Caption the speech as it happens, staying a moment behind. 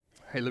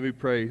Hey, let me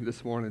pray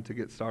this morning to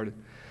get started.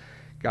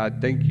 God,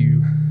 thank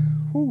you.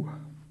 Whew.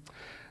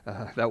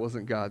 That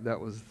wasn't God, that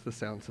was the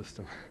sound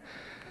system.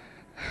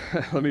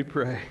 Let me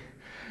pray.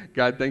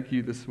 God, thank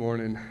you this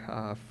morning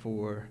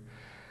for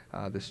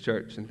this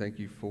church, and thank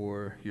you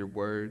for your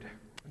word.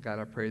 God,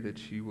 I pray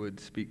that you would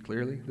speak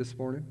clearly this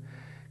morning.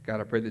 God,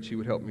 I pray that you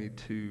would help me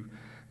to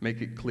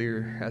make it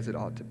clear as it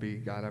ought to be.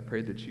 God, I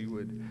pray that you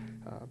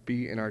would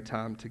be in our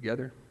time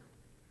together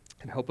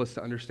and help us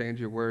to understand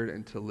your word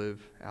and to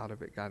live out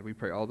of it. God, we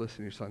pray all this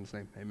in your son's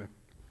name. Amen.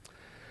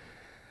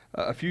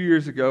 A few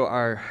years ago,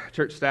 our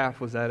church staff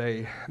was at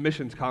a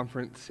missions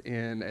conference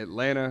in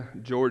Atlanta,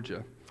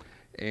 Georgia.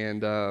 And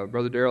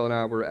Brother Daryl and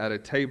I were at a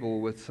table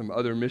with some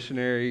other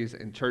missionaries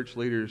and church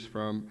leaders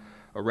from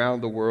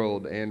around the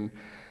world. And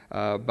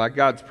by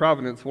God's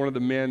providence, one of the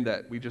men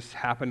that we just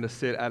happened to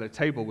sit at a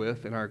table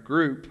with in our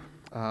group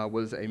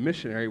was a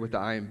missionary with the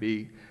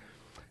IMB.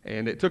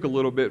 And it took a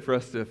little bit for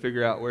us to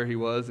figure out where he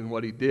was and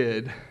what he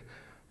did,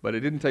 but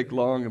it didn't take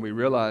long, and we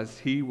realized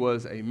he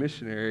was a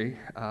missionary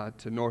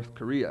to North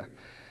Korea.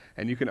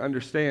 And you can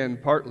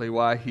understand partly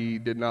why he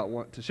did not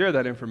want to share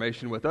that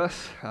information with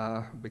us,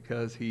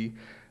 because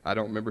I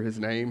don't remember his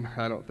name.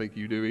 I don't think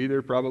you do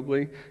either,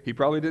 probably. He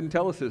probably didn't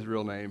tell us his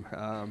real name,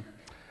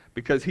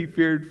 because he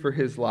feared for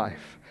his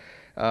life.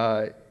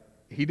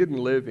 He didn't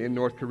live in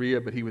North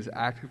Korea, but he was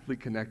actively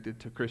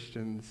connected to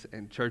Christians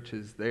and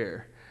churches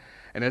there.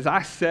 And as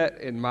I sat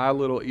in my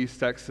little East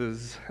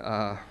Texas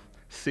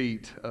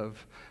seat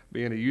of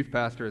being a youth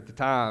pastor at the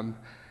time,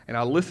 and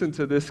I listened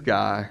to this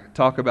guy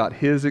talk about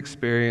his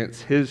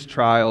experience, his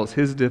trials,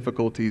 his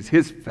difficulties,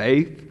 his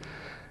faith,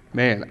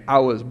 man, I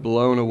was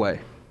blown away,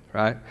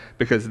 right?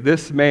 Because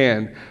this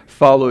man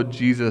followed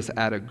Jesus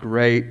at a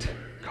great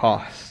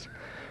cost.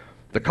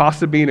 The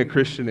cost of being a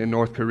Christian in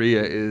North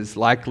Korea is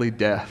likely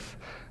death,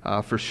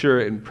 for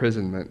sure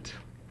imprisonment.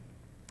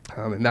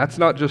 And that's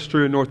not just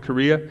true in North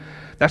Korea.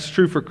 That's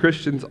true for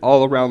Christians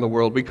all around the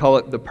world. We call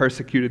it the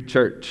persecuted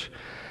church.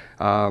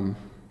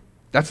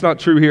 That's not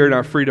true here in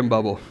our freedom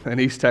bubble in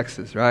East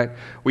Texas, right?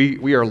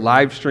 We are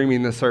live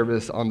streaming the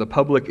service on the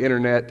public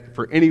internet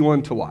for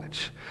anyone to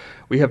watch.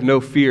 We have no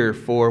fear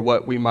for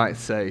what we might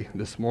say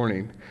this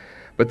morning.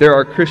 But there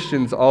are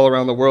Christians all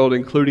around the world,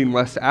 including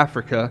West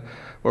Africa,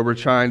 where we're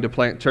trying to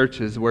plant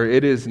churches where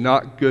it is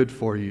not good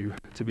for you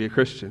to be a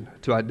Christian,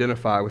 to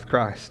identify with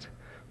Christ.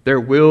 There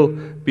will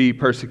be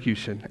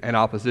persecution and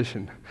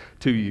opposition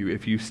to you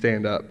if you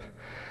stand up.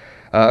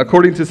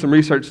 According to some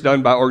research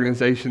done by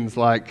organizations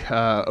like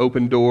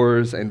Open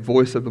Doors and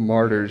Voice of the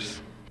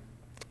Martyrs,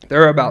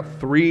 there are about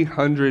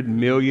 300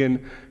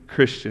 million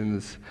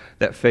Christians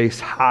that face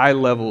high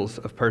levels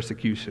of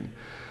persecution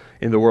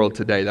in the world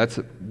today. That's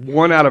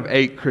 1 out of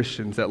 8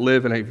 Christians that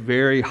live in a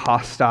very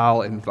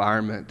hostile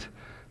environment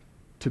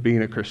to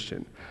being a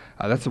Christian.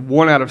 That's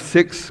 1 out of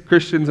 6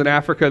 Christians in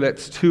Africa.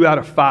 That's 2 out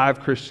of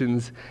 5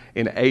 Christians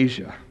in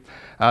Asia.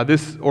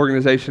 This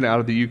organization out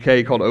of the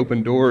UK called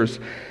Open Doors,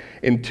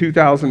 in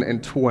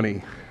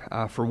 2020,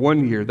 for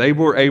 1 year, they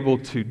were able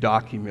to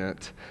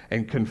document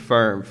and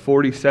confirm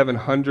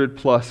 4,700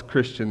 plus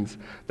Christians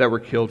that were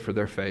killed for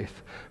their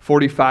faith,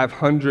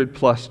 4,500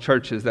 plus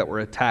churches that were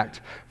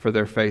attacked for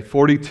their faith,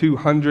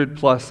 4,200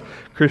 plus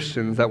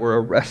Christians that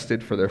were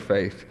arrested for their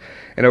faith,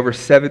 and over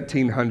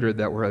 1,700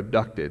 that were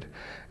abducted.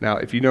 Now,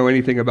 if you know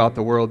anything about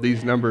the world,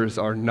 these numbers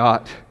are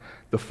not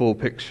the full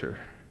picture.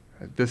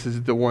 This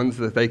is the ones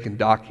that they can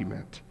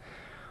document.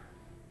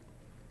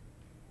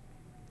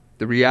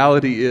 The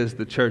reality is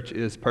the church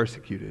is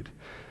persecuted.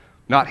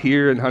 Not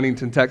here in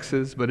Huntington,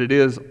 Texas, but it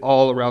is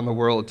all around the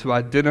world. To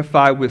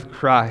identify with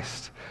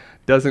Christ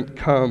doesn't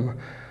come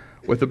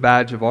with a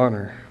badge of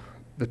honor.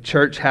 The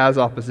church has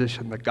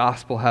opposition, the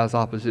gospel has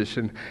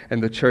opposition,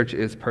 and the church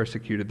is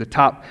persecuted. The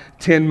top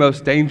 10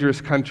 most dangerous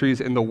countries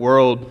in the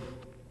world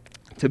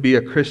to be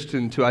a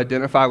Christian, to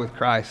identify with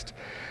Christ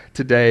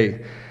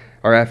today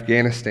are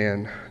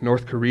Afghanistan,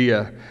 North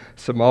Korea,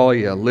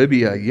 Somalia,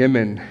 Libya,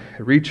 Yemen,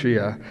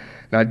 Eritrea,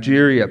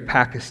 Nigeria,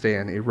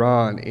 Pakistan,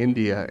 Iran,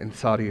 India, and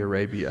Saudi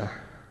Arabia.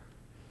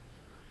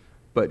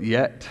 But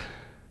yet,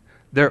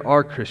 there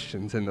are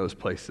Christians in those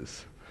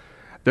places.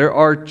 There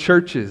are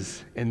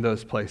churches in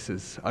those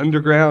places,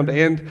 underground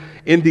and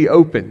in the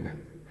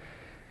open.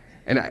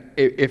 And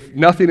if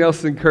nothing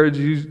else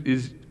encourages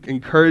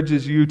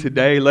you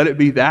today, let it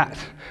be that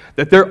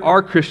there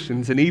are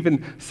Christians in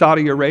even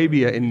Saudi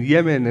Arabia and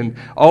Yemen and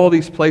all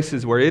these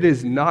places where it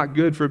is not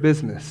good for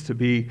business to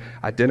be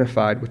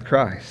identified with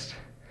Christ.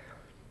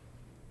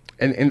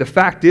 And the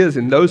fact is,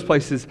 in those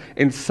places,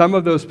 in some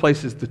of those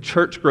places, the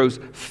church grows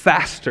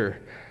faster.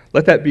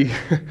 Let that be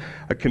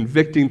a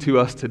convicting to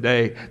us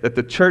today, that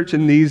the church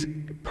in these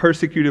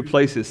persecuted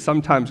places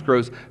sometimes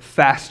grows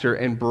faster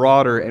and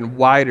broader and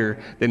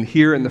wider than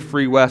here in the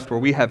free West,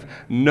 where we have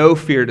no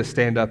fear to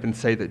stand up and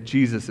say that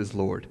Jesus is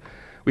Lord.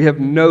 We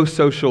have no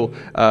social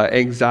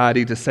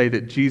anxiety to say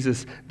that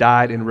Jesus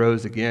died and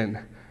rose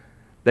again.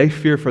 They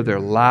fear for their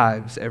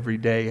lives every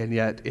day, and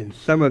yet in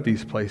some of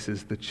these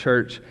places, the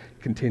church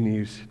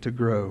continues to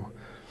grow.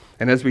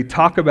 And as we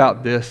talk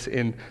about this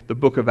in the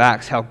book of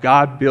Acts, how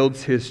God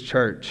builds his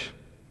church,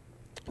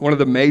 one of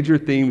the major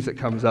themes that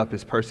comes up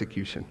is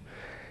persecution.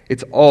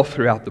 It's all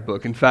throughout the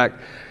book. In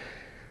fact,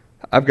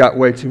 I've got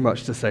way too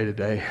much to say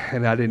today,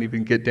 and I didn't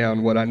even get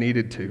down what I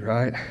needed to,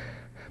 right?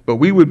 But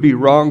we would be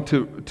wrong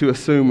to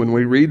assume when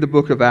we read the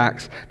book of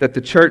Acts that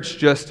the church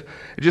just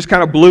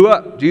kind of blew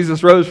up.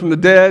 Jesus rose from the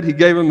dead, he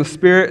gave them the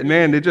Spirit, and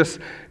man, it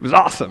was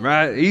awesome,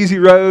 right? Easy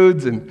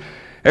roads, and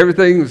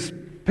everything was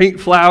pink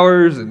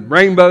flowers and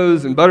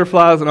rainbows and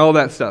butterflies and all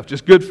that stuff.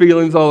 Just good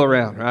feelings all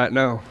around, right?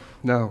 No.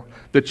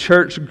 The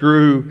church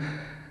grew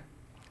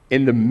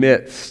in the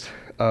midst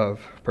of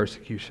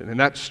persecution. And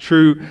that's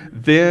true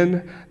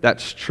then,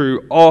 that's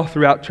true all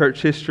throughout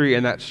church history,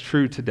 and that's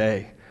true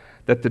today,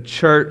 that the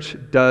church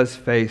does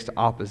face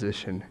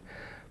opposition.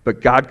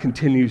 But God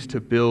continues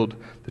to build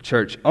the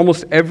church.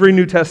 Almost every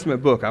New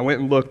Testament book, I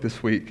went and looked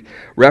this week,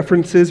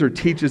 references or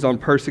teaches on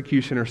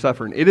persecution or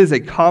suffering. It is a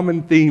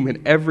common theme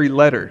in every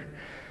letter.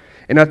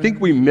 And I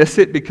think we miss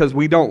it because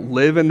we don't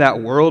live in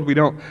that world. We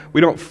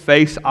don't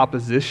face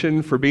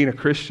opposition for being a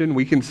Christian.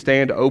 We can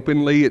stand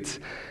openly. It's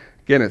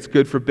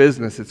good for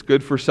business. It's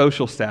good for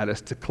social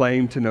status to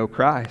claim to know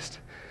Christ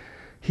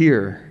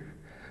here.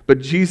 But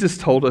Jesus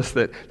told us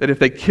that if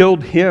they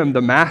killed him,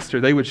 the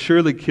master, they would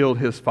surely kill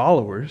his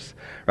followers.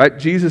 Right?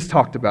 Jesus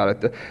talked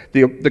about it.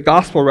 The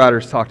gospel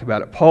writers talked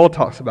about it. Paul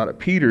talks about it.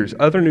 Peter's,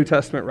 other New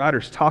Testament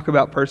writers talk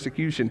about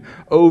persecution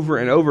over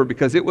and over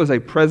because it was a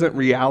present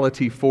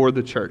reality for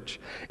the church.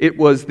 It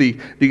was the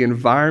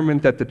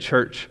environment that the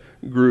church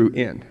grew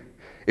in.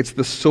 It's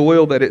the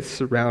soil that it's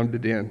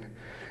surrounded in.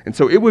 And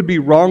so it would be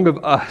wrong of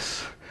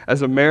us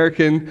as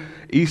American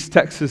East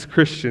Texas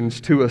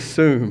Christians to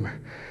assume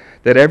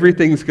that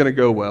everything's going to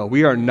go well.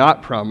 We are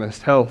not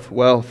promised health,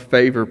 wealth,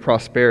 favor,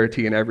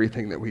 prosperity in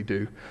everything that we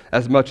do,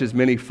 as much as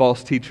many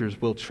false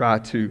teachers will try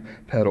to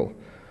peddle.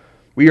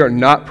 We are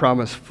not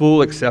promised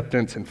full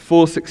acceptance and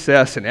full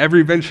success, and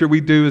every venture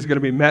we do is going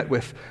to be met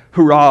with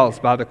hurrahs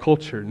by the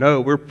culture. No,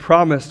 we're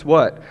promised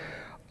what?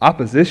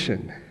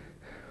 Opposition.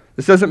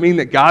 This doesn't mean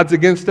that God's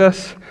against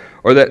us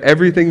or that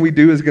everything we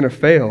do is going to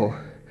fail.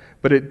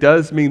 But it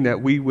does mean that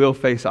we will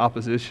face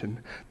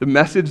opposition. The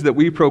message that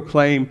we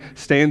proclaim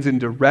stands in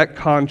direct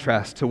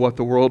contrast to what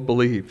the world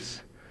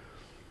believes.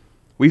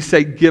 We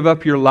say, give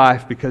up your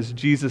life because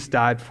Jesus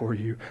died for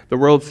you. The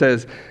world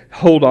says,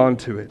 hold on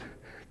to it.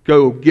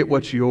 Go get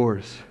what's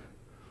yours.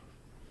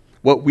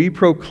 What we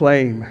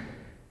proclaim,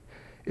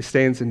 it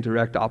stands in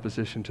direct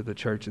opposition to the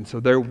church, and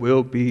so there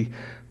will be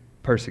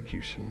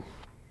persecution.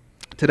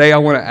 Today I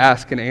want to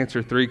ask and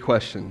answer 3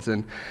 questions,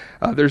 and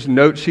there's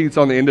note sheets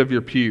on the end of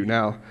your pew.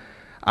 Now,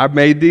 I've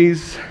made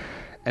these,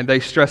 and they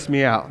stress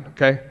me out,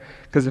 okay?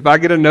 Because if I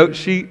get a note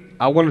sheet,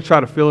 I want to try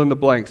to fill in the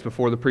blanks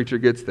before the preacher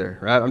gets there,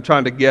 right? I'm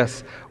trying to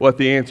guess what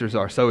the answers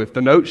are. So if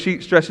the note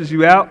sheet stresses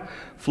you out,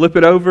 flip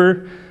it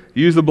over,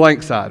 use the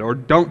blank side, or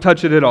don't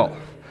touch it at all.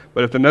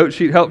 But if the note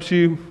sheet helps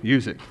you,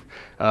 use it.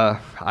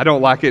 I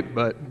don't like it,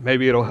 but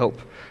maybe it'll help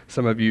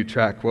some of you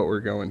track what we're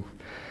going.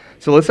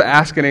 So let's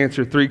ask and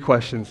answer 3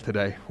 questions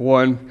today.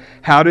 1,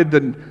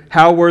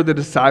 how were the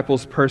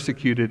disciples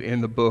persecuted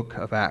in the book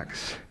of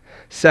Acts?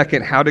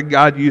 2nd, how did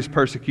God use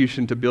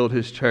persecution to build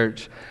his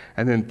church?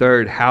 And then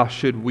 3rd, how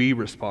should we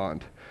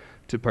respond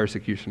to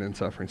persecution and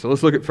suffering? So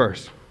let's look at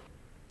first.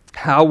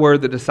 How were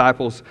the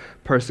disciples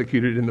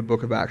persecuted in the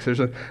book of Acts?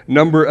 There's a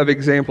number of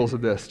examples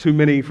of this, too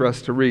many for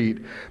us to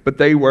read, but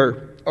they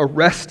were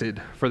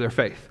arrested for their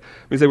faith.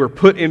 It means they were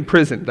put in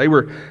prison. They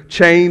were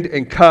chained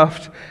and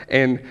cuffed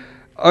and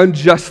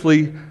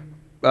unjustly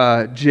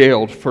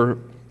jailed for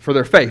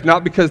their faith.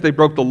 Not because they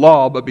broke the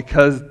law, but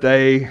because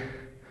they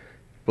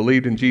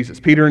believed in Jesus.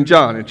 Peter and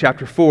John in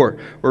chapter 4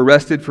 were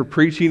arrested for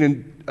preaching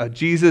in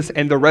Jesus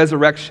and the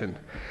resurrection.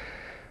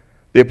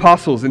 The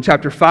apostles in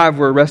chapter 5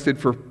 were arrested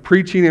for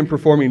preaching and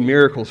performing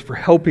miracles, for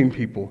helping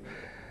people.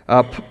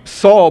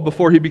 Saul,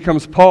 before he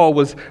becomes Paul,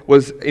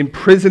 was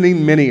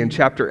imprisoning many in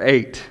chapter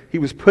 8. He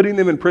was putting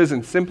them in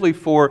prison simply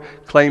for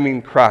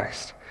claiming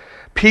Christ.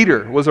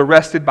 Peter was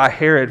arrested by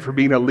Herod for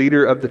being a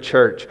leader of the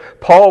church.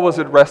 Paul was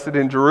arrested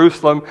in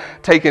Jerusalem,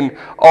 taken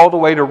all the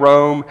way to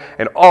Rome,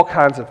 and all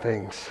kinds of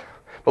things.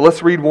 But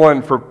let's read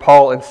one for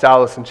Paul and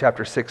Silas in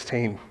chapter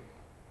 16.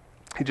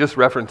 He just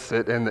referenced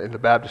it in the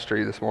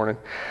baptistry this morning.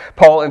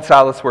 Paul and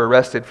Silas were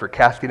arrested for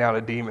casting out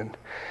a demon.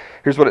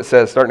 Here's what it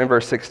says, starting in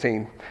verse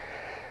 16.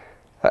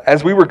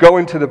 As we were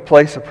going to the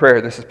place of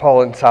prayer, this is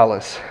Paul and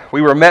Silas,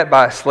 we were met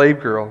by a slave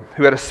girl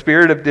who had a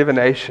spirit of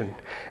divination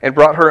and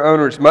brought her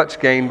owners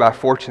much gain by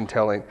fortune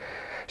telling.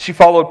 She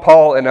followed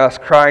Paul and us,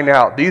 crying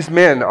out, "These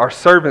men are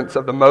servants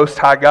of the Most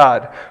High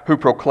God, who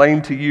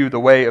proclaim to you the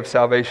way of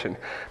salvation."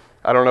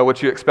 I don't know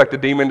what you expect a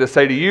demon to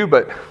say to you,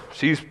 but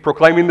she's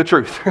proclaiming the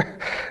truth,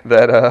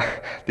 that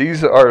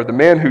these are the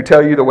men who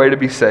tell you the way to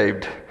be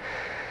saved.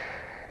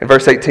 In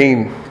verse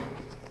 18,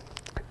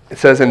 it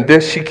says, "And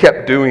this she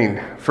kept doing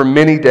for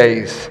many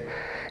days,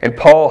 and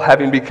Paul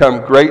having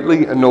become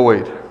greatly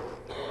annoyed,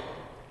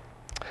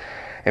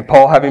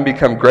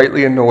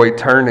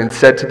 turned and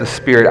said to the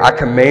spirit, I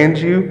command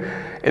you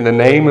in the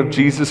name of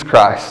Jesus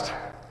Christ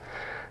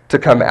to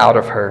come out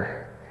of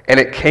her. And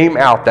it came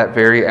out that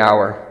very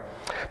hour.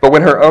 But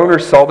when her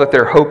owners saw that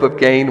their hope of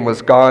gain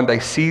was gone, they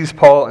seized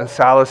Paul and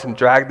Silas and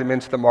dragged them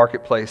into the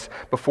marketplace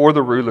before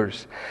the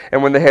rulers.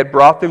 And when they had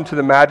brought them to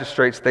the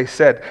magistrates, they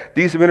said,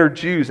 "These men are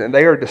Jews, and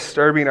they are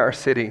disturbing our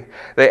city.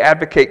 They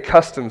advocate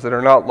customs that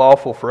are not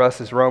lawful for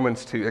us as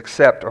Romans to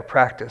accept or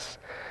practice."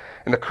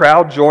 And the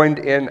crowd joined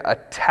in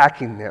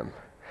attacking them.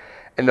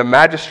 And the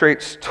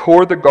magistrates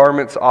tore the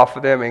garments off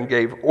of them and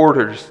gave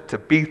orders to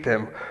beat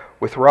them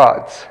with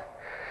rods.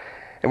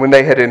 And when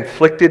they had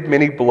inflicted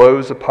many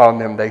blows upon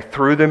them, they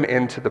threw them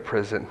into the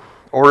prison,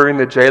 ordering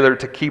the jailer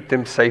to keep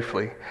them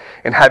safely.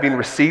 And having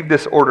received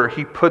this order,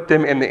 he put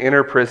them in the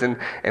inner prison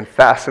and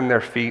fastened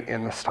their feet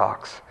in the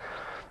stocks.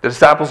 The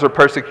disciples are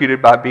persecuted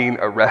by being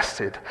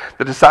arrested.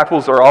 The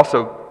disciples are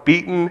also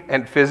beaten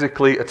and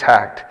physically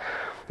attacked.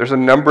 There's a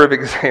number of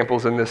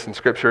examples in this in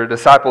Scripture. A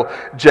disciple,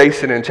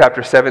 Jason, in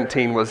chapter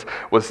 17, was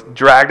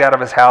dragged out of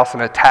his house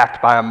and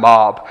attacked by a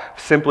mob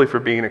simply for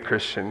being a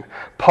Christian.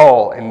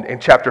 Paul, in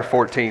chapter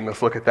 14,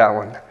 let's look at that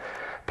one.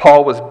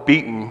 Paul was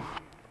beaten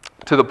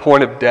to the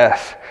point of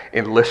death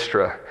in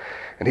Lystra.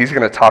 And he's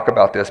going to talk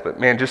about this, but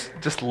man,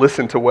 just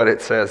listen to what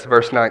it says,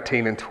 verse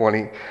 19 and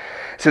 20. It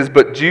says,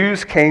 "But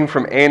Jews came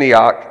from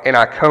Antioch and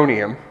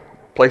Iconium,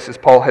 places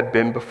Paul had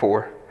been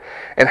before.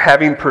 And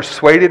having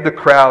persuaded the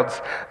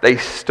crowds, they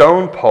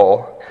stoned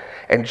Paul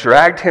and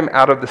dragged him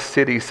out of the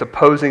city,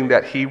 supposing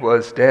that he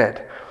was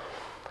dead."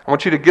 I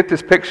want you to get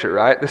this picture,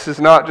 right? This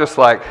is not just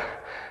like,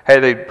 hey,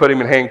 they put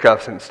him in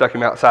handcuffs and stuck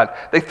him outside.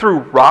 They threw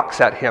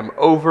rocks at him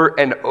over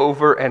and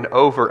over and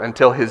over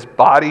until his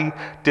body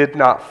did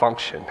not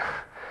function.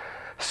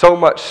 So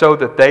much so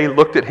that they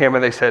looked at him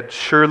and they said,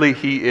 "Surely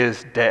he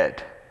is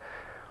dead."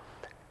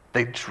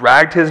 They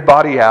dragged his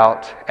body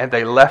out and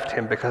they left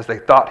him because they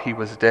thought he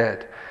was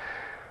dead.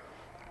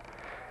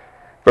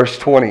 Verse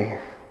 20,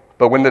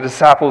 "But when the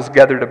disciples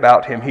gathered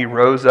about him, he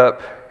rose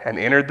up and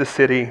entered the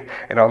city,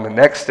 and on the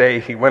next day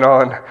he went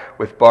on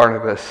with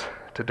Barnabas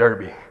to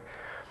Derbe."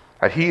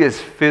 Right, he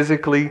is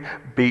physically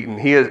beaten.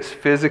 He is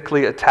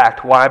physically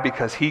attacked. Why?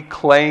 Because he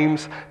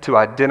claims to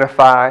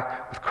identify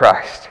with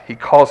Christ. He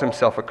calls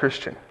himself a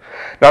Christian.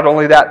 Not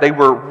only that, they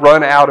were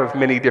run out of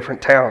many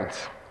different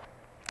towns.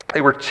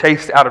 They were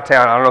chased out of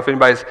town. I don't know if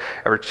anybody's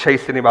ever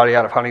chased anybody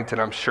out of Huntington.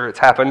 I'm sure it's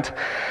happened.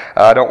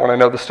 I don't want to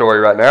know the story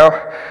right now.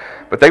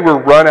 But they were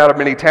run out of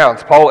many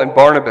towns. Paul and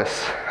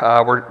Barnabas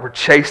were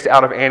chased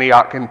out of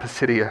Antioch and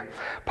Pisidia.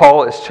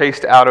 Paul is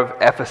chased out of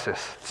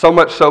Ephesus. So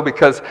much so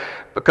because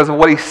of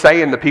what he's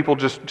saying, the people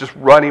just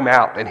run him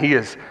out, and he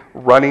is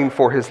running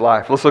for his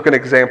life. Let's look at an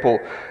example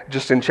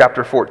just in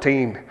chapter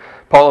 14.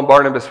 Paul and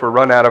Barnabas were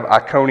run out of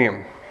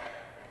Iconium.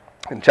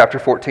 In chapter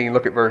 14,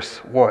 look at verse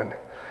 1.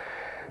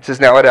 It says,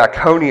 "Now at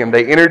Iconium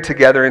they entered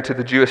together into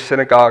the Jewish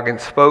synagogue and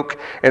spoke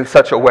in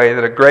such a way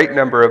that a great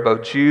number of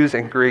both Jews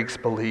and Greeks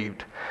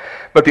believed.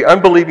 But the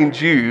unbelieving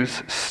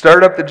Jews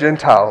stirred up the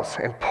Gentiles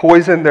and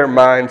poisoned their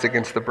minds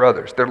against the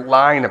brothers." They're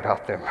lying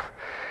about them.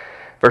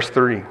 Verse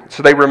 3,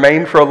 "So they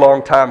remained for a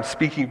long time,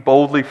 speaking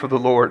boldly for the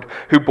Lord,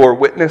 who bore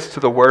witness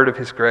to the word of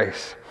his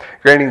grace,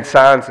 granting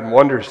signs and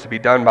wonders to be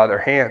done by their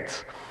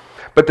hands.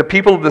 But the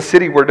people of the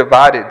city were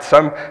divided.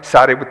 Some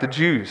sided with the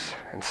Jews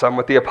and some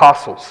with the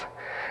apostles.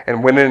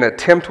 And when an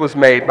attempt was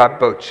made by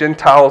both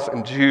Gentiles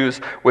and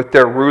Jews with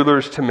their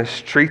rulers to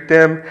mistreat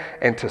them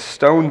and to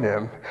stone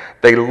them,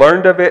 they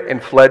learned of it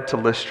and fled to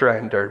Lystra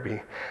and Derbe,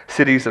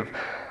 cities of,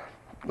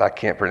 I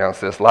can't pronounce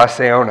this,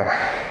 Lycaonia,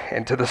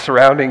 and to the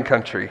surrounding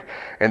country.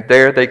 And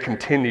there they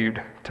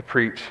continued to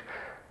preach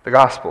the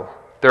gospel."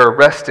 They're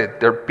arrested,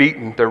 they're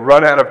beaten, they're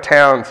run out of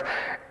towns,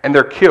 and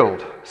they're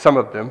killed, some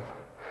of them.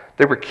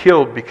 They were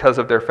killed because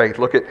of their faith.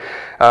 Look at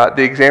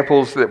the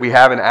examples that we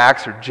have in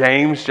Acts are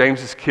James.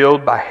 James is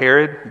killed by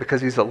Herod because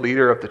he's a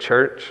leader of the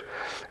church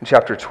in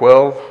chapter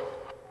 12.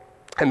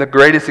 And the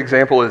greatest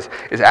example is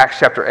Acts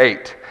chapter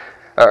 8,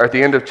 or at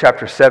the end of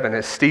chapter 7,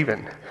 is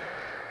Stephen.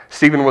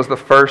 Stephen was the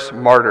first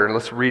martyr.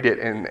 Let's read it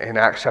in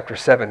Acts chapter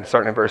 7,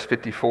 starting in verse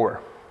 54.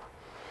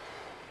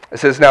 It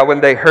says, "Now when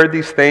they heard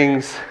these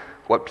things,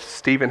 what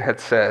Stephen had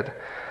said,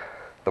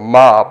 the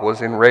mob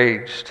was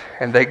enraged,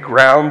 and they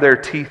ground their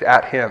teeth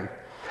at him.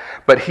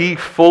 But he,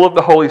 full of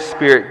the Holy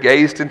Spirit,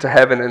 gazed into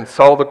heaven and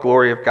saw the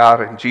glory of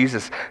God and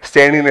Jesus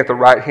standing at the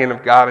right hand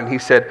of God. And he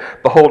said,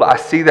 'Behold, I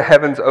see the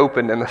heavens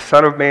opened and the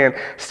Son of Man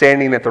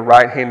standing at the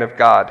right hand of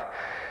God.'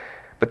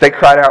 But they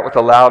cried out with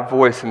a loud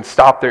voice and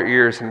stopped their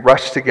ears and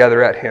rushed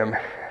together at him.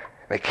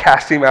 They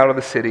cast him out of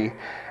the city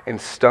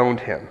and stoned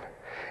him.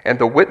 And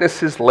the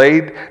witnesses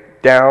laid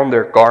down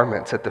their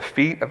garments at the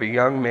feet of a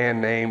young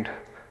man named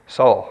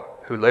Saul,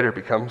 who later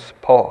becomes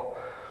Paul.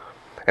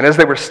 And as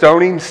they were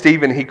stoning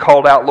Stephen, he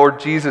called out, 'Lord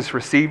Jesus,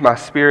 receive my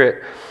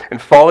spirit.' And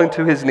falling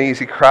to his knees,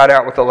 he cried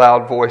out with a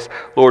loud voice,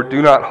 'Lord,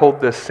 do not hold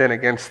this sin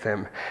against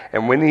them.'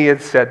 And when he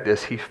had said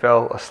this, he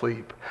fell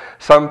asleep."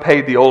 Some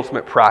paid the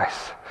ultimate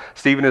price.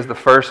 Stephen is the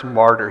first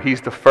martyr.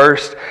 He's the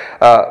first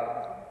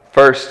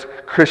first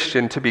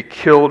Christian to be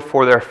killed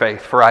for their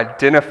faith, for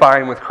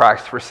identifying with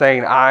Christ, for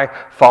saying, I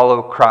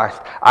follow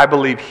Christ. I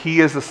believe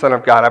He is the Son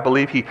of God. I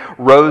believe He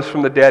rose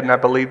from the dead, and I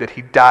believe that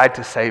He died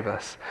to save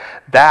us.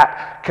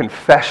 That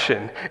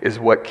confession is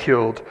what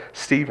killed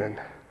Stephen.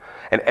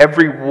 And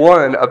every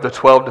one of the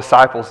 12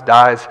 disciples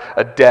dies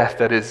a death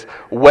that is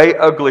way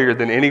uglier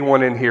than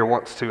anyone in here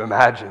wants to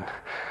imagine.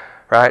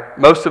 Right?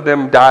 Most of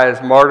them die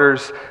as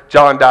martyrs.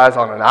 John dies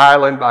on an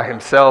island by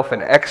himself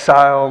in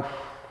exile.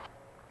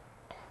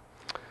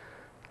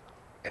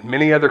 And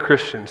many other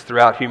Christians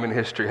throughout human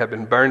history have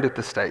been burned at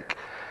the stake,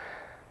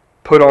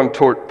 put on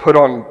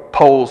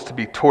poles to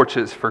be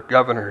torches for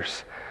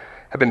governors,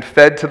 have been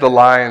fed to the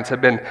lions,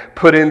 have been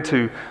put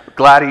into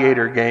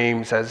gladiator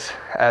games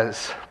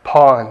as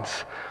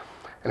pawns,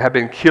 and have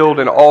been killed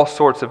in all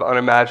sorts of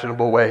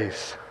unimaginable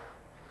ways.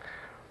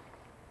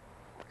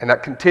 And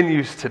that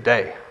continues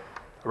today.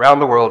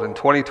 Around the world in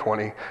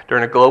 2020,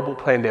 during a global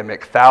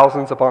pandemic,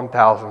 thousands upon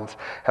thousands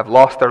have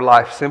lost their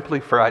life simply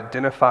for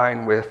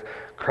identifying with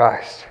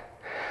Christ.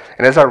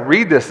 And as I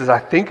read this, as I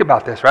think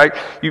about this, right,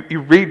 you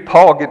read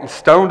Paul getting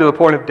stoned to the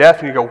point of death,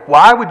 and you go,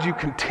 why would you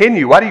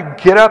continue? Why do you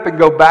get up and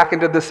go back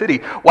into the city?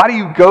 Why do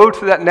you go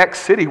to that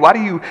next city? Why do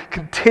you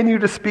continue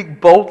to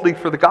speak boldly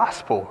for the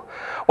gospel?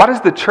 Why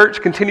does the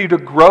church continue to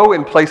grow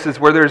in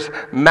places where there's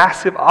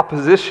massive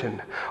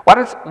opposition?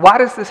 Why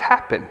does this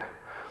happen?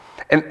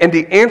 And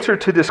the answer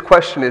to this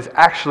question is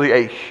actually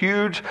a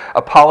huge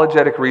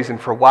apologetic reason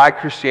for why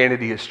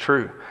Christianity is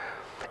true.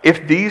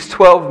 If these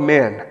 12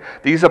 men,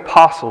 these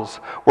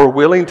apostles, were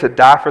willing to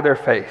die for their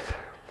faith,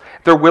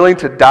 if they're willing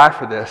to die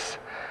for this,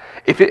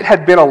 if it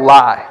had been a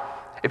lie,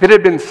 if it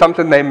had been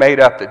something they made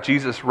up that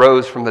Jesus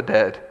rose from the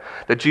dead,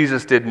 that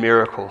Jesus did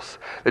miracles,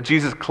 that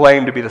Jesus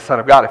claimed to be the Son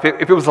of God,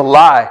 if it was a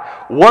lie,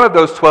 one of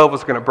those 12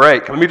 was going to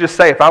break. Let me just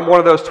say, if I'm one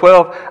of those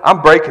 12,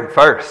 I'm breaking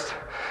first.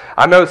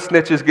 I know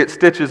snitches get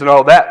stitches and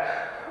all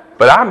that,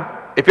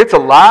 but if it's a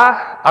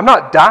lie, I'm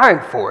not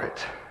dying for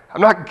it. I'm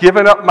not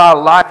giving up my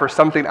life for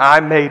something I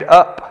made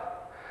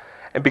up.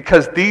 And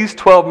because these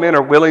 12 men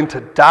are willing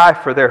to die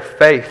for their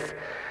faith,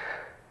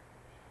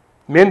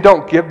 men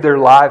don't give their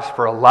lives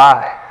for a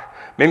lie.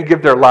 Men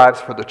give their lives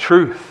for the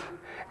truth.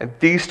 And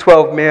these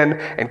 12 men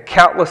and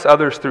countless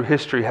others through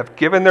history have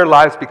given their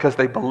lives because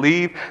they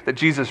believe that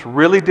Jesus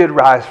really did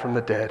rise from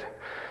the dead.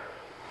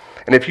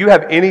 And if you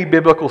have any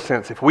biblical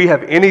sense, if we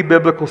have any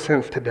biblical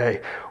sense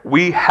today,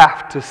 we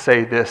have to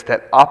say this,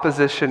 that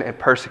opposition and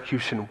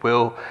persecution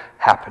will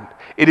happen.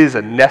 It is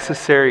a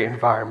necessary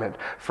environment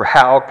for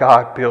how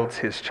God builds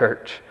His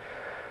church.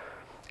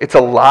 It's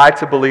a lie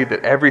to believe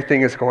that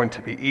everything is going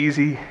to be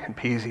easy and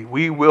peasy.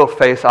 We will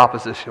face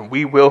opposition.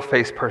 We will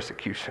face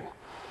persecution.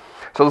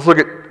 So let's look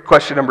at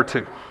question number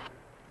 2.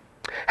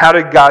 How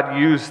did God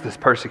use this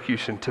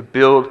persecution to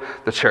build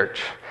the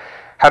church?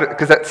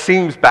 Because that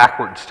seems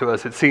backwards to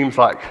us. It seems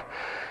like,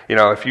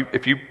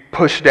 if you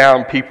push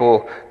down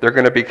people, they're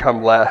going to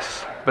become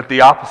less. But the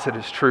opposite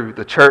is true.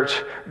 The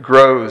church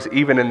grows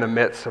even in the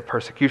midst of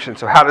persecution.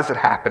 So how does it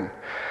happen?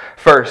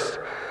 First,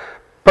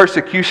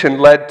 persecution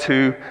led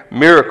to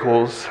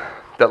miracles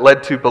that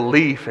led to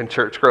belief in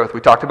church growth.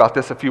 We talked about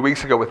this a few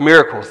weeks ago with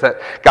miracles, that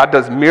God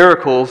does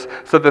miracles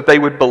so that they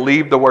would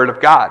believe the word of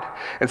God.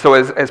 And so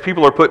as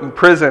people are put in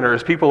prison or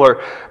as people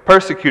are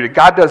persecuted,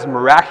 God does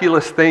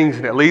miraculous things,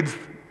 and it leads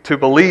to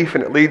belief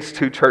and it leads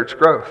to church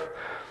growth.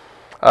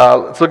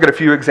 Let's look at a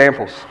few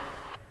examples.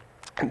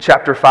 In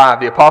chapter 5,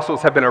 the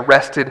apostles have been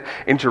arrested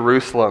in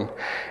Jerusalem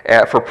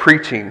for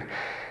preaching.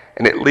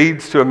 And it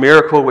leads to a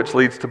miracle, which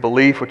leads to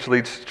belief, which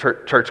leads to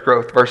church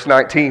growth. Verse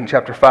 19,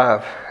 chapter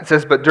 5. It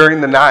says, "But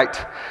during the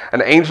night,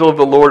 an angel of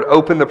the Lord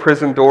opened the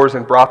prison doors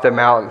and brought them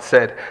out and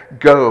said,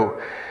 'Go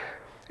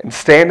and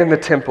stand in the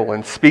temple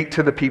and speak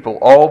to the people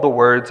all the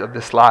words of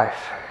this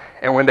life.'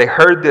 And when they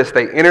heard this,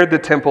 they entered the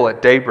temple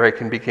at daybreak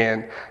and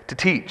began to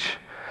teach."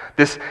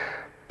 This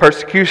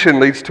persecution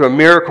leads to a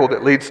miracle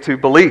that leads to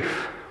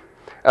belief.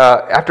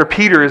 After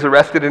Peter is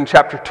arrested in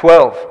chapter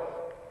 12,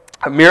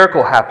 a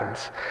miracle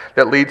happens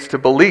that leads to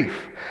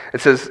belief.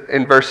 It says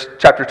in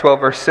chapter 12,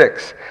 verse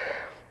 6,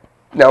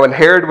 "Now when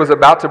Herod was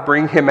about to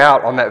bring him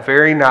out on that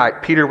very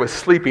night, Peter was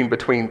sleeping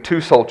between two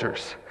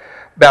soldiers,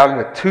 bound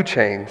with two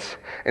chains,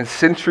 and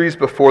sentries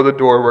before the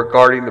door were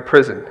guarding the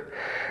prison.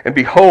 And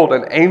behold,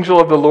 an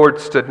angel of the Lord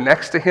stood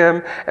next to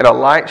him, and a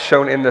light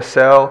shone in the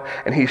cell,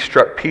 and he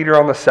struck Peter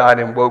on the side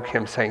and woke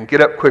him, saying,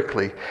 'Get up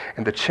quickly,'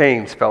 and the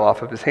chains fell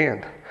off of his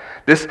hand."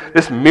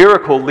 This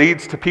miracle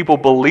leads to people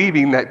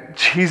believing that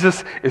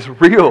Jesus is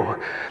real,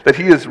 that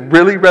He is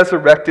really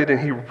resurrected and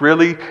He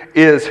really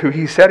is who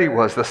He said He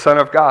was, the Son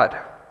of God.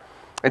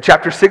 In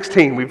chapter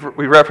 16,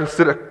 we referenced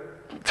it a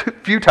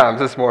few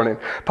times this morning.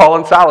 Paul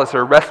and Silas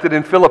are arrested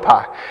in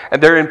Philippi,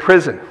 and they're in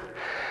prison.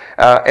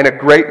 And a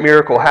great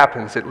miracle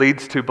happens. It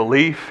leads to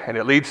belief, and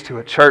it leads to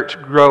a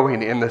church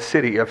growing in the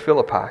city of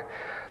Philippi.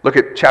 Look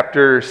at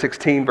chapter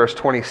 16, verse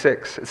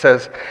 26. It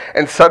says,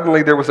 "And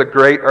suddenly there was a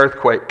great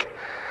earthquake,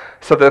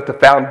 so that the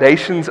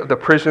foundations of the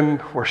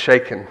prison were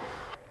shaken.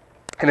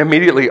 And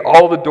immediately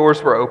all the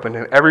doors were opened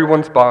and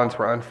everyone's bonds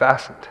were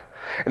unfastened.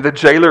 And the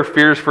jailer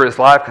fears for his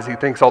life because he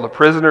thinks all the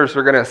prisoners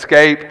are going to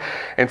escape.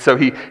 And so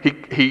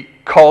he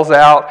calls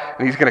out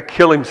and he's going to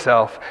kill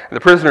himself. And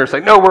the prisoners say,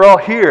 no, we're all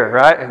here,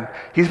 right? And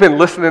he's been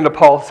listening to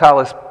Paul and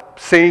Silas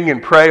sing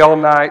and pray all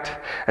night.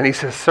 And he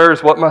says,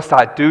 sirs, what must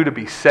I do to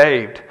be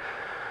saved?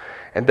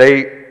 And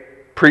they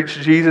preach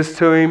Jesus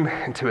to him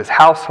and to his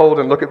household.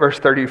 And look at verse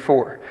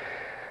 34. It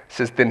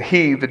says, then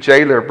he, the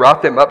jailer,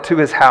 brought them up to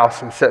his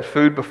house and set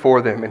food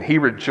before them. And he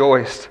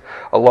rejoiced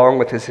along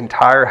with his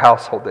entire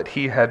household that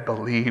he had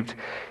believed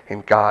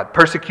in God.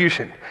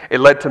 Persecution, it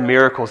led to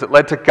miracles. It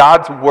led to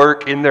God's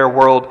work in their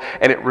world.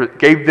 And it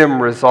gave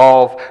them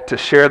resolve to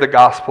share the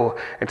gospel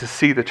and to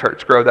see the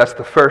church grow. That's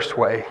the first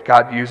way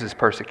God uses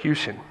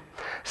persecution.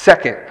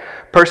 Second,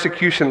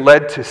 persecution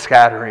led to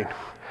scattering.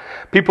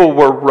 People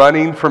were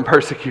running from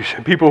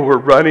persecution. People were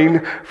running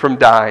from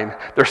dying.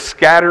 They're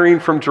scattering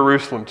from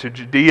Jerusalem to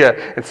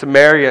Judea and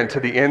Samaria and to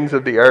the ends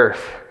of the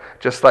earth,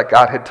 just like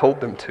God had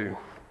told them to.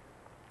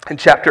 In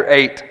chapter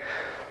 8,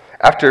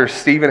 after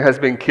Stephen has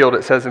been killed,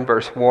 it says in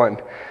verse 1,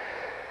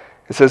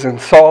 it says, and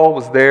Saul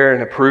was there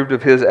and approved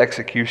of his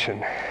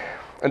execution.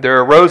 And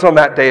there arose on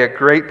that day a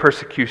great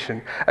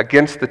persecution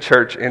against the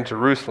church in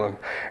Jerusalem,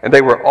 and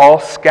they were all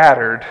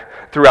scattered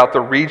throughout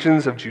the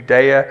regions of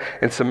Judea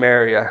and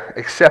Samaria,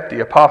 except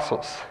the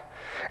apostles.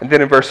 And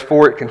then in verse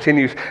 4 it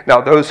continues,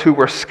 now those who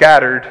were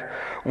scattered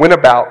went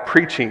about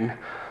preaching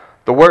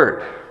the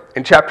word.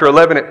 In chapter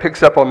 11 it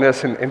picks up on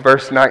this in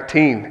verse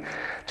 19.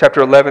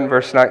 Chapter 11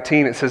 verse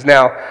 19 it says,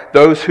 now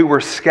those who were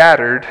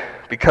scattered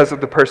because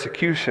of the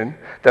persecution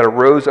that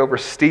arose over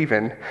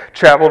Stephen,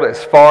 traveled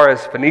as far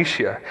as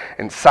Phoenicia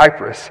and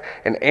Cyprus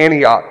and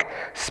Antioch,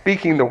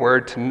 speaking the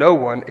word to no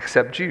one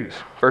except Jews.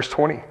 Verse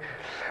 20.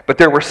 But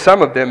there were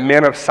some of them,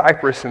 men of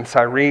Cyprus and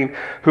Cyrene,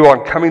 who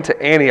on coming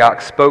to Antioch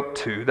spoke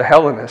to the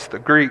Hellenists, the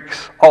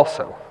Greeks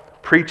also,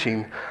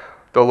 preaching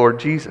the Lord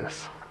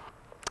Jesus.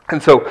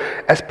 And so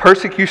as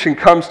persecution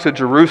comes to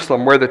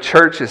Jerusalem, where the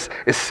church is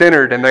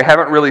centered and they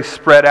haven't really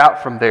spread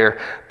out from there,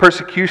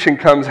 persecution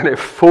comes and it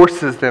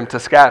forces them to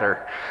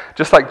scatter.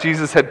 Just like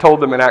Jesus had told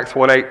them in Acts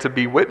 1:8 to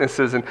be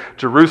witnesses in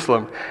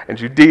Jerusalem and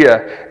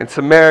Judea and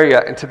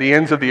Samaria and to the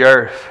ends of the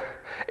earth.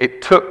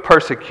 It took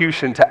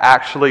persecution to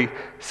actually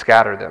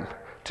scatter them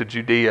to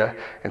Judea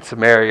and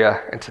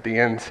Samaria and to the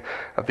ends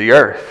of the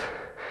earth.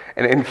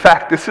 And in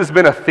fact, this has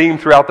been a theme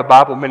throughout the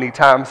Bible many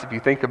times if you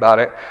think about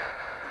it.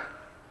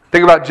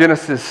 Think about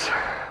Genesis.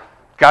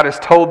 God has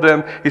told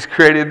them, He's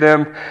created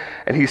them,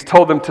 and He's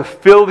told them to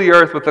fill the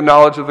earth with the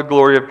knowledge of the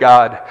glory of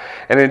God.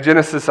 And in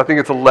Genesis, I think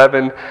it's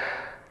 11,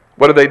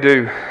 what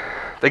do?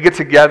 They get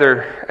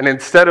together, and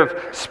instead of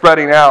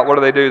spreading out,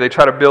 what do? They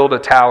try to build a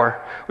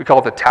tower. We call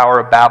it the Tower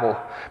of Babel.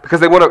 Because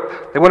they want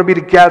to be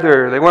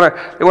together. They want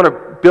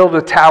to build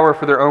a tower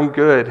for their own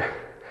good.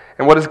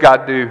 And what does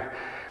God do?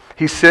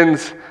 He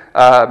sends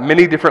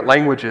many different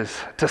languages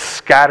to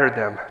scatter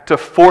them, to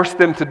force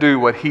them to do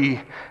what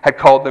He had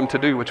called them to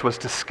do, which was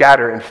to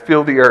scatter and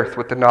fill the earth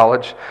with the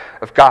knowledge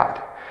of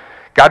God.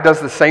 God does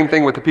the same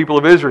thing with the people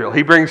of Israel.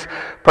 He brings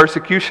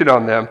persecution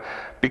on them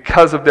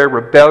because of their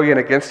rebellion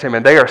against Him,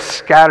 and they are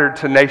scattered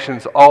to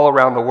nations all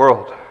around the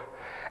world.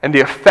 And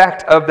the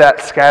effect of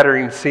that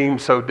scattering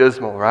seems so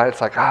dismal, right?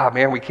 It's like,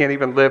 man, we can't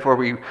even live where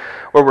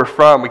we're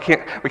from. We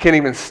can't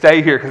even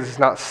stay here because it's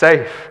not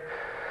safe.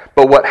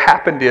 But what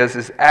happened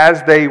is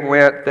as they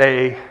went,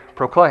 they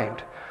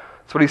proclaimed.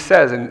 That's what He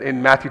says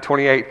in Matthew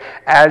 28,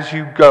 as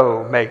you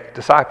go, make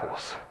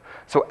disciples.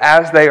 So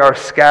as they are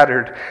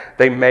scattered,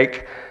 they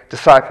make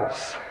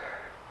disciples.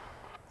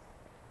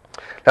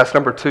 That's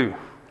number 2.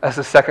 That's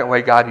the second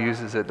way God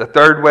uses it. The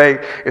third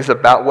way is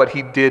about what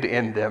He did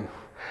in them.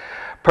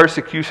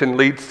 Persecution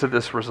leads to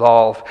this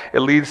resolve.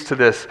 It leads to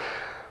this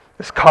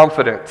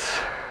confidence,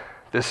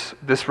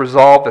 this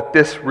resolve that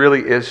this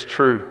really is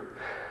true.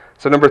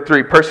 So number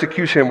 3,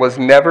 persecution was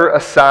never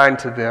assigned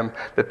to them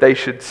that they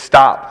should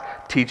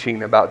stop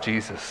teaching about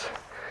Jesus.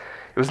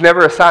 It was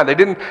never assigned.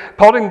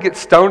 Paul didn't get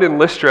stoned in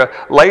Lystra,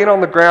 laying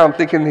on the ground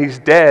thinking he's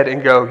dead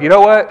and go, you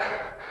know what?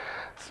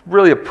 It's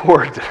really a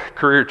poor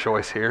career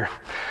choice here.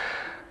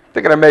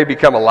 Thinking I may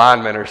become a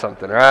lineman or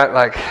something, right?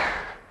 Like,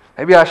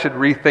 maybe I should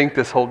rethink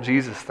this whole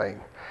Jesus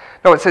thing.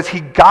 No, it says he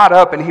got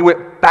up and he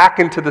went back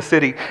into the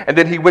city, and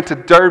then he went to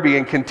Derbe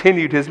and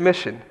continued his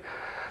mission.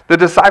 The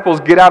disciples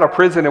get out of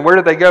prison, and where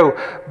did they go?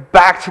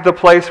 Back to the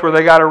place where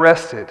they got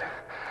arrested.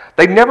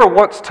 They never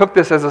once took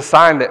this as a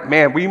sign that,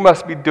 man, we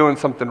must be doing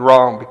something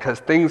wrong because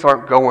things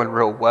aren't going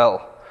real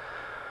well.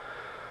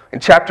 In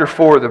chapter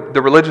 4,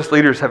 the religious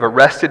leaders have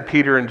arrested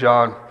Peter and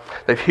John.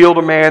 They've healed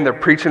a man, they're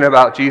preaching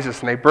about Jesus,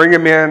 and they bring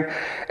him in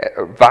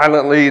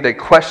violently, they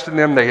question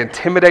them, they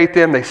intimidate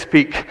them, they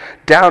speak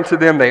down to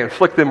them, they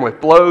inflict them with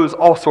blows,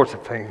 all sorts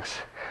of things.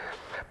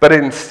 But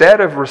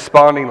instead of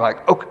responding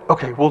like,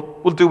 okay,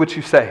 we'll do what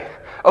you say.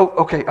 Oh,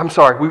 okay, I'm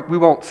sorry, we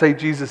won't say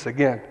Jesus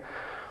again.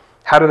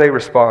 How do they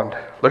respond?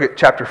 Look at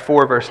chapter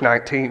 4, verse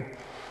 19.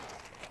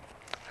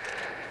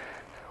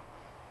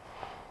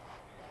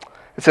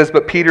 It says,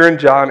 but Peter and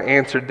John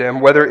answered them,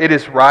 whether it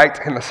is right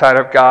in the sight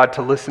of God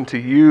to listen to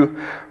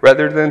you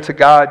rather than to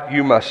God,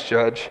 you must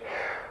judge.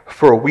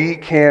 For we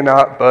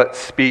cannot but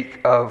speak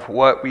of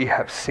what we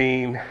have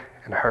seen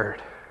and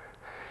heard.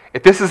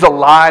 If this is a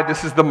lie,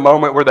 this is the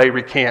moment where they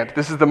recant.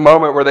 This is the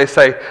moment where they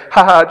say,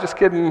 just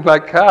kidding,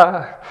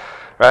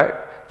 right?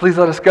 Please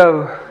let us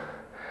go.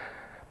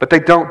 But they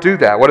don't do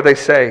that. What do they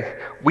say?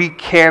 We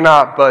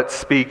cannot but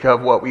speak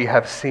of what we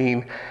have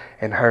seen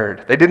and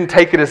heard. They didn't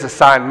take it as a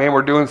sign, man,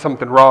 we're doing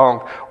something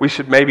wrong. We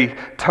should maybe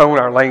tone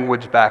our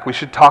language back. We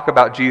should talk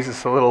about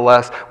Jesus a little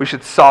less. We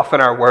should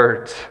soften our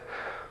words.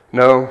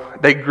 No,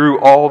 they grew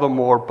all the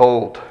more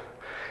bold.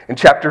 In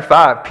chapter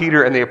 5,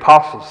 Peter and the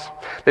apostles,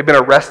 they've been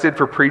arrested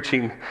for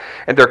preaching,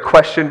 and they're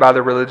questioned by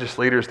the religious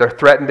leaders. They're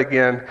threatened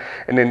again.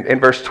 And in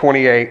verse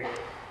 28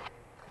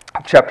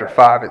 of chapter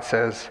 5, it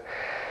says,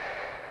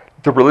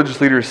 the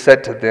religious leaders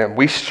said to them,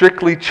 we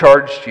strictly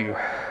charged you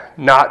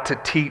not to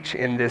teach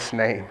in this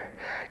name.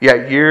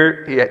 Yet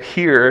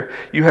here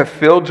you have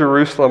filled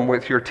Jerusalem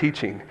with your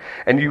teaching,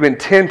 and you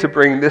intend to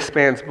bring this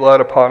man's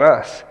blood upon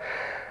us.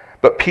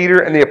 But Peter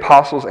and the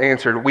apostles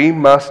answered, we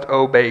must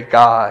obey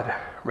God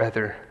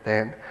rather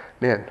than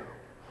men.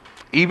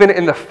 Even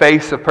in the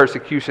face of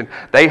persecution,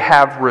 they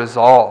have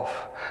resolve.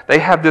 They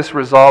have this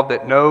resolve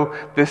that no,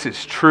 this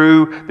is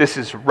true, this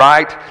is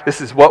right,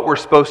 this is what we're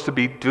supposed to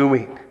be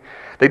doing.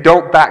 They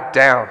don't back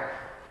down.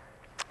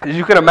 As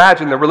you can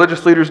imagine, the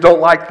religious leaders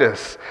don't like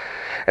this.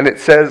 And it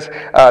says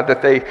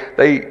that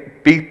they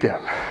beat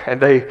them and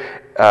they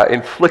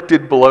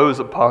inflicted blows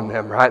upon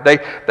them, right?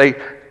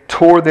 They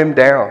tore them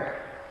down.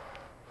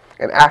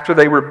 And after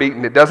they were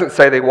beaten, it doesn't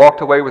say they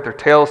walked away with their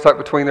tails stuck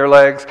between their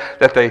legs,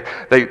 that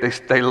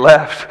they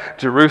left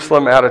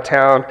Jerusalem out of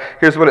town.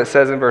 Here's what it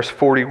says in verse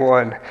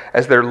 41.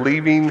 As they're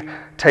leaving,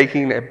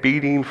 taking a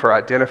beating for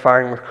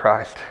identifying with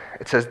Christ,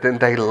 it says, then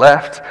they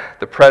left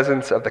the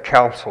presence of the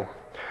council,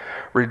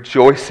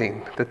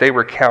 rejoicing that they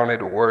were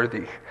counted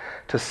worthy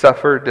to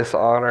suffer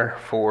dishonor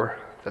for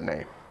the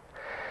name.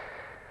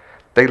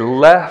 They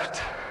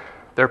left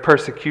their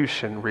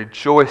persecution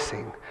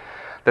rejoicing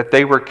that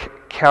they were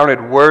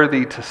counted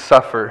worthy to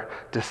suffer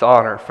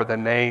dishonor for the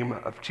name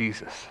of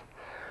Jesus.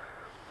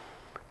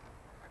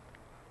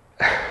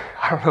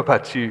 I don't know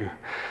about you.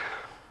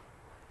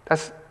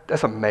 That's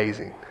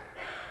amazing.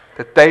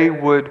 That they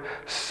would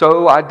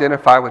so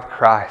identify with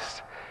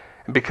Christ.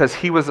 And because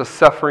he was a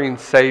suffering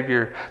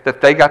Savior,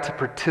 that they got to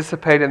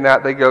participate in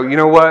that. They go, you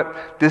know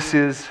what? This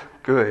is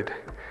good.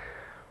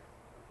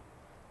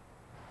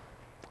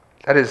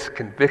 That is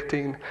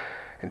convicting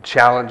and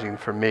challenging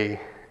for me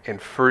in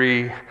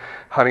free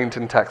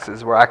Huntington,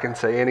 Texas, where I can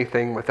say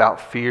anything without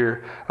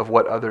fear of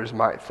what others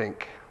might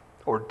think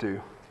or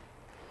do.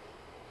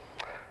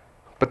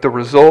 But the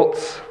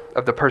results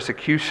of the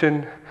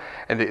persecution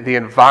and the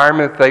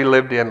environment they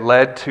lived in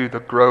led to the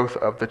growth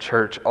of the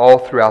church all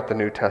throughout the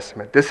New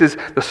Testament. This is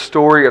the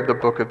story of the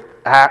book of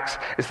Acts.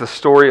 It's the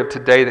story of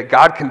today that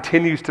God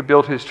continues to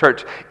build his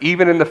church,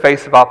 even in the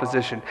face of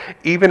opposition,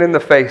 even in the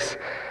face.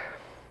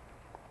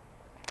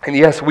 And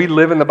yes, we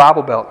live in the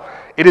Bible Belt.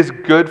 It is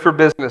good for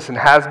business and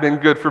has been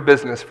good for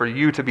business for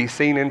you to be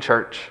seen in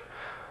church.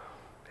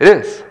 It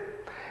is.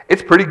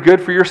 It's pretty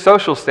good for your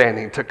social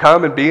standing to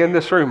come and be in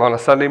this room on a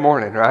Sunday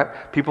morning,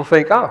 right? People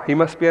think, oh, he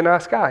must be a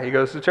nice guy. He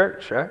goes to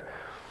church, right?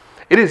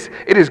 It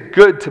is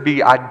good to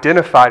be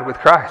identified with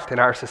Christ in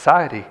our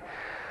society.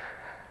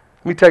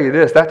 Let me tell you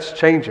this, that's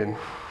changing.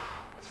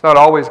 It's not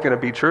always going to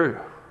be true.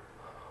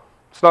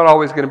 It's not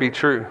always going to be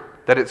true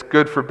that it's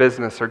good for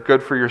business or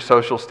good for your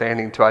social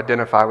standing to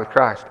identify with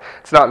Christ.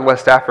 It's not in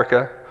West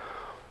Africa.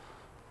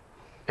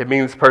 It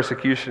means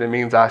persecution. It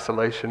means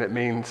isolation. It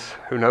means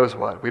who knows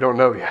what. We don't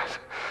know yet.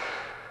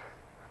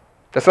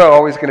 That's not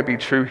always going to be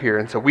true here.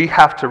 And so we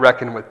have to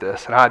reckon with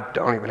this. And I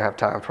don't even have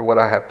time for what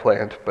I have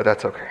planned, but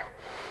that's okay.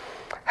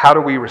 How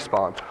do we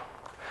respond?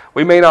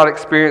 We may not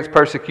experience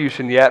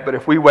persecution yet, but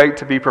if we wait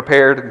to be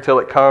prepared until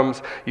it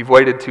comes, you've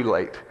waited too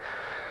late.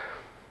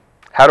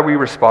 How do we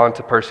respond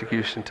to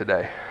persecution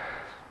today?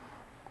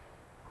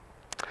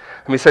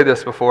 Let me say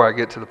this before I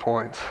get to the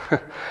points.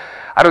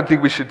 I don't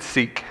think we should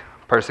seek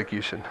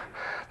persecution.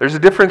 There's a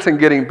difference in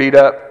getting beat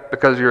up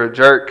because you're a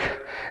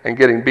jerk and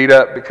getting beat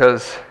up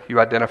because you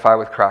identify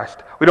with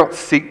Christ. We don't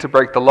seek to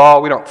break the law.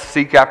 We don't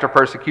seek after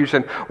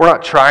persecution. We're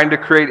not trying to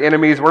create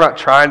enemies. We're not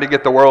trying to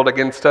get the world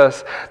against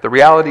us. The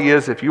reality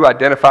is, if you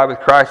identify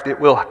with Christ, it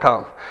will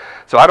come.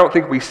 So I don't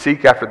think we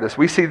seek after this.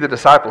 We see the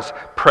disciples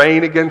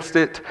praying against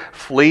it,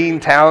 fleeing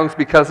towns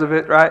because of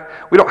it, right?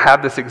 We don't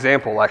have this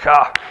example like,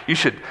 you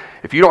should,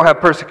 if you don't have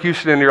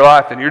persecution in your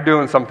life, then you're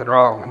doing something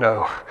wrong.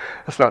 No,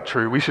 that's not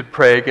true. We should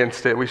pray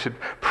against it. We should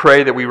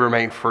pray that we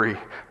remain free.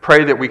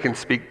 Pray that we can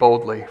speak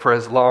boldly for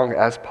as long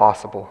as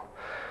possible.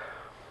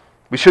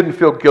 We shouldn't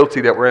feel guilty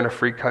that we're in a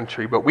free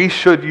country, but we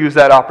should use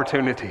that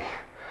opportunity.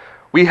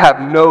 We have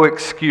no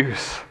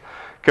excuse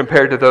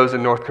compared to those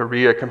in North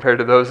Korea, compared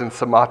to those in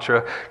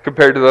Sumatra,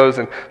 compared to those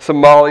in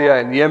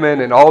Somalia and Yemen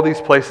and all these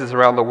places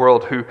around the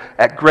world who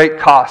at great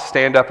cost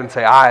stand up and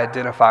say, I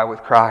identify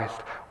with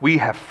Christ. We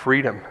have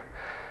freedom.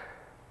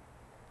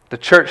 The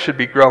church should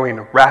be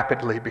growing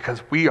rapidly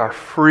because we are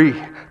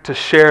free to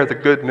share the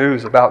good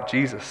news about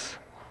Jesus.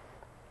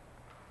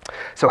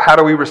 So how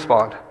do we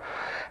respond?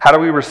 How do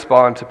we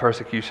respond to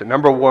persecution?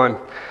 Number one,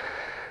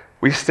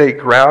 we stay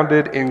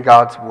grounded in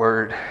God's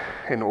word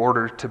in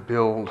order to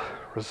build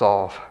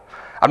resolve.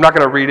 I'm not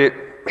going to read it.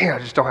 Man, I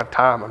just don't have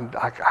time.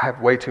 I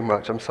have way too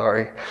much. I'm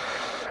sorry.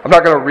 I'm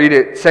not going to read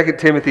it. 2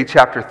 Timothy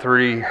chapter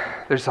 3,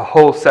 there's a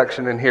whole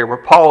section in here where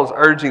Paul is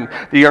urging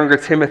the younger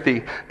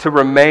Timothy to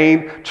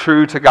remain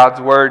true to God's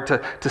word,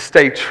 to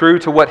stay true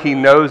to what he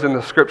knows in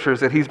the scriptures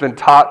that he's been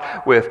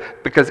taught with,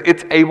 because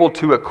it's able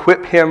to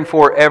equip him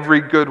for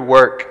every good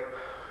work.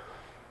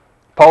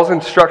 Paul's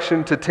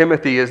instruction to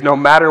Timothy is no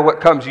matter what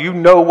comes, you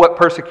know what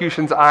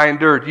persecutions I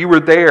endured. You were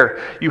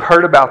there. You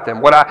heard about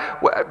them.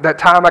 That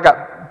time I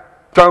got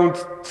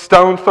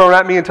stones thrown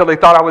at me until they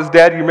thought I was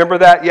dead. You remember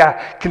that?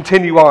 Yeah,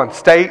 continue on.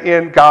 Stay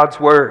in God's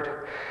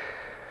word.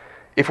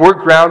 If we're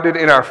grounded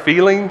in our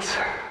feelings,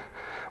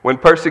 when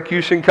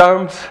persecution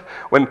comes,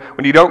 when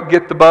you don't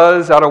get the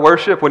buzz out of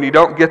worship, when you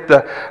don't get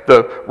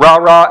the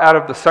rah-rah out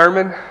of the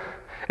sermon,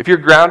 if you're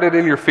grounded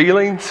in your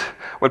feelings,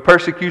 when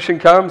persecution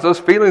comes, those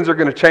feelings are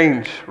going to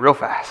change real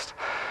fast.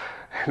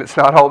 And it's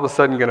not all of a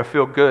sudden going to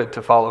feel good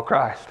to follow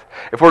Christ.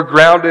 If we're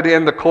grounded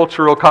in the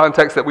cultural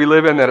context that we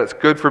live in, that it's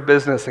good for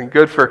business and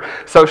good for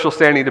social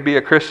standing to be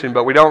a Christian,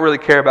 but we don't really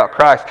care about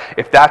Christ,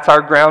 if that's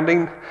our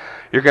grounding,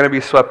 you're going to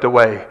be swept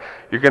away.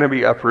 You're going to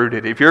be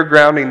uprooted. If your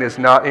grounding is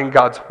not in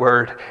God's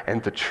word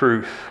and the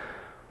truth,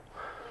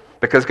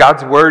 because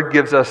God's word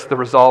gives us the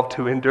resolve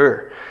to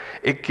endure.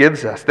 It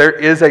gives us. There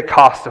is a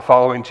cost to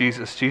following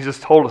Jesus. Jesus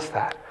told us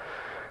that.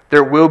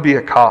 There will be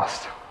a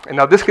cost. And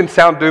now this can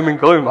sound doom and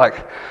gloom,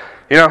 like,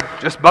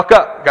 just buck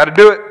up. Got to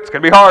do it. It's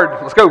going to be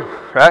hard. Let's go,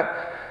 right?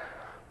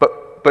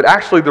 But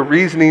actually the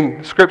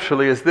reasoning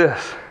scripturally is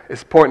this.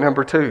 It's point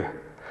number 2.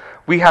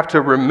 We have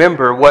to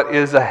remember what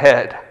is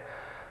ahead.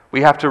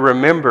 We have to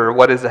remember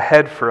what is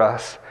ahead for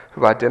us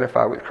who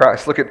identify with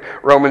Christ. Look at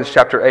Romans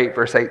chapter 8,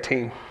 verse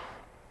 18.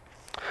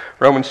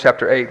 Romans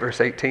chapter 8,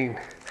 verse 18.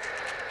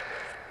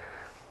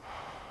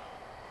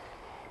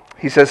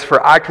 He says,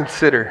 "For I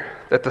consider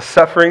that the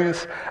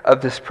sufferings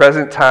of this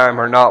present time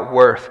are not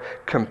worth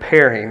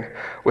comparing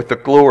with the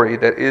glory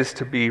that is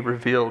to be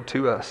revealed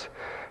to us."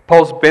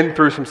 Paul's been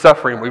through some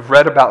suffering. We've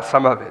read about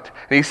some of it.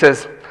 And he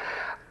says,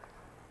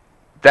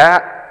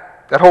 that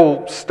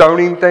whole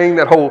stoning thing,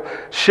 that whole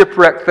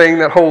shipwreck thing,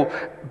 that whole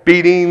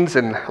beatings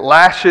and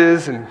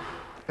lashes, and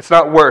it's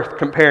not worth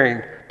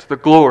comparing to the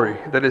glory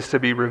that is to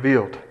be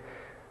revealed.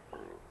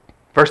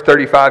 Verse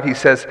 35, he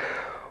says,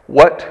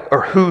 "What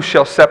or who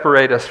shall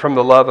separate us from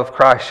the love of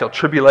Christ? Shall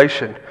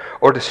tribulation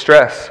or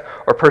distress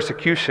or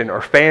persecution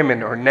or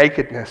famine or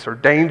nakedness or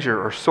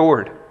danger or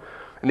sword?"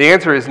 And the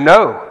answer is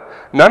no.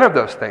 None of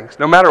those things.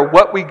 No matter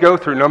what we go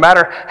through, no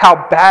matter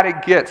how bad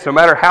it gets, no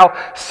matter how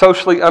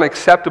socially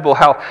unacceptable,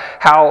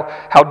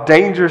 how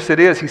dangerous it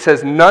is, he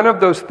says none of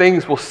those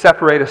things will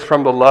separate us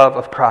from the love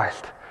of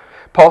Christ.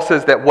 Paul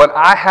says that what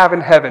I have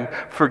in heaven,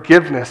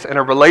 forgiveness and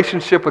a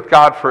relationship with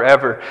God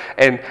forever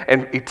and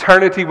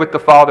eternity with the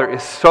Father,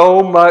 is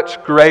so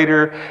much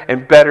greater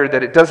and better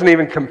that it doesn't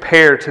even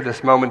compare to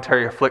this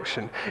momentary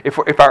affliction.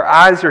 If our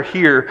eyes are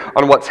here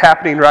on what's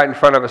happening right in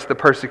front of us, the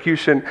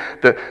persecution,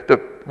 the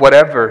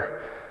whatever,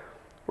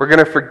 we're going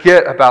to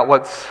forget about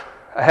what's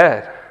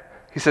ahead.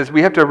 He says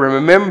we have to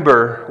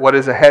remember what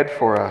is ahead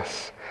for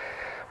us.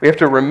 We have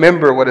to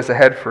remember what is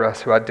ahead for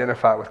us who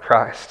identify with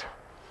Christ.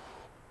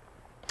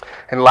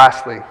 And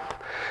lastly,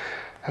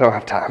 I don't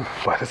have time,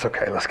 but it's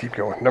okay. Let's keep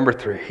going. Number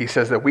 3, he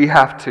says that we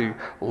have to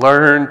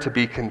learn to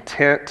be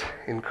content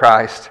in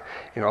Christ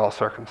in all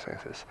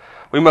circumstances.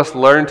 We must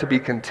learn to be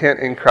content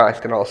in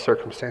Christ in all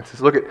circumstances.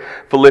 Look at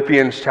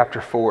Philippians chapter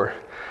 4.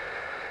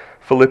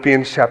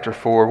 Philippians chapter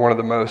 4, one of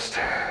the most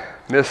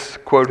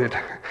misquoted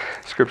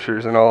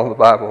scriptures in all of the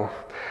Bible.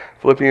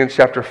 Philippians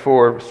chapter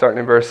 4, starting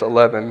in verse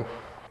 11.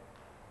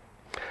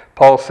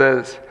 Paul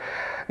says,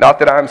 "Not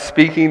that I'm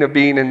speaking of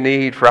being in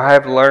need, for I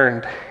have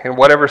learned in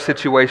whatever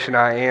situation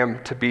I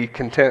am to be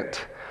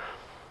content.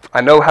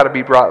 I know how to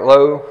be brought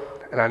low,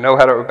 and I know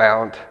how to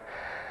abound.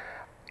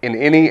 In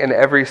any and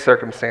every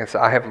circumstance,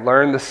 I have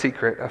learned the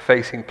secret of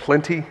facing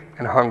plenty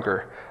and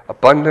hunger,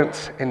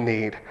 abundance and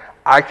need.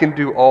 I can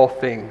do all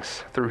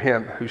things through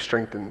him who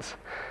strengthens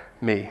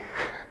me."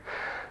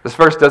 This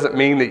verse doesn't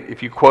mean that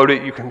if you quote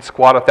it, you can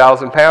squat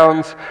 1,000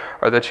 pounds,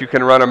 or that you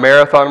can run a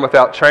marathon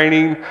without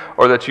training,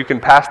 or that you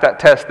can pass that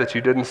test that you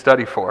didn't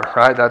study for,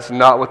 right? That's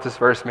not what this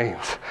verse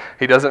means.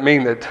 He doesn't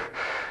mean that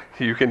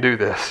you can do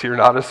this. You're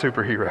not a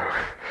superhero.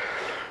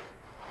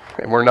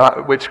 And we're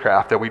not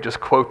witchcraft that we just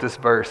quote this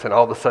verse and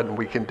all of a sudden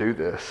we can do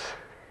this.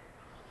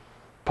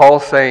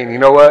 Paul's saying, you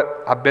know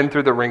what? I've been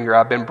through the ringer.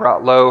 I've been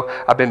brought low.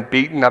 I've been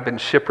beaten. I've been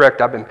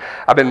shipwrecked. I've been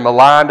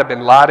maligned. I've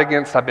been lied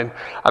against. I've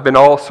been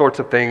all sorts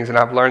of things, and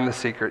I've learned the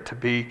secret to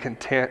be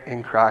content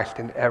in Christ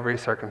in every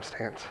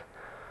circumstance.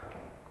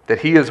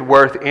 That he is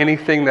worth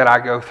anything that I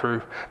go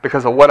through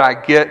because of what I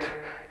get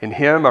in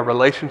him, a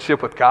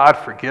relationship with God,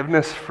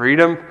 forgiveness,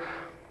 freedom.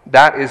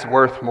 That is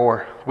worth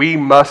more. We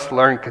must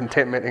learn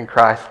contentment in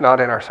Christ,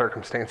 not in our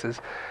circumstances,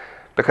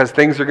 because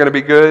things are going to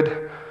be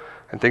good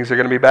and things are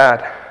going to be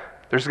bad.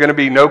 There's going to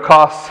be no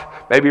cost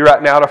maybe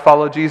right now to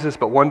follow Jesus,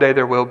 but one day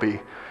there will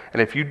be.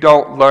 And if you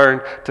don't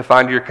learn to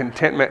find your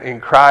contentment in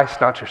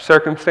Christ, not your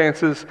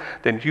circumstances,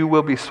 then you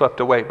will be swept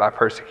away by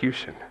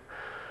persecution.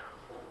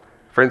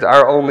 Friends,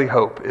 our only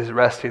hope is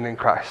resting in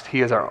Christ.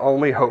 He is our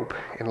only hope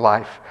in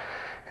life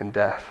and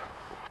death.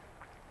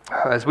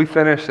 As we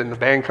finish and the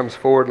band comes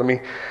forward, let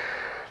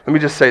me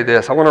just say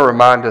this. I want to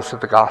remind us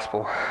of the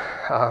gospel.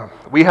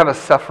 We have a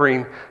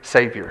suffering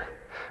Savior.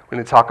 We're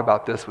going to talk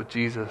about this with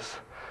Jesus.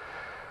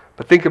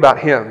 But think about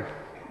Him.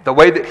 The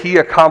way that He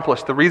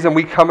accomplished, the reason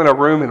we come in a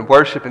room and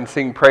worship and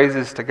sing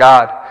praises to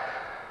God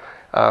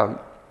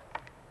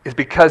is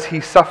because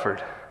He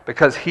suffered,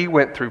 because He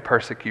went through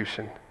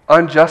persecution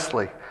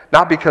unjustly,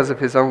 not because of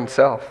His own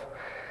self.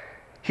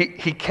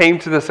 He came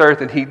to this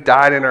earth and He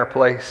died in our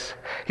place.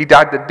 He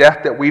died the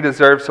death that we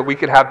deserve so we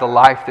could have the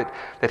life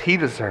that He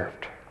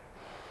deserved.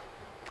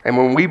 And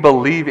when we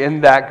believe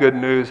in that good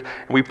news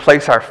and we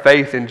place our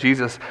faith in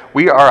Jesus,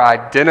 we are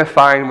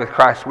identifying with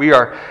Christ. We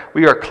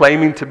are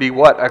claiming to be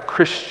what? A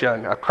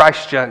Christian,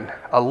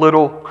 a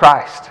little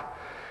Christ.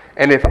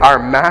 And if our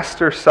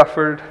Master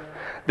suffered,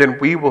 then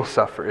we will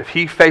suffer. If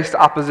He faced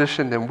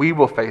opposition, then we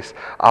will face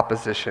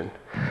opposition.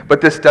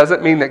 But this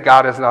doesn't mean that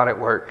God is not at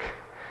work.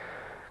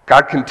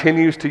 God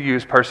continues to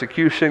use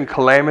persecution,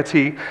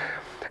 calamity,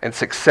 and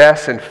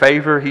success and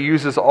favor. He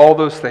uses all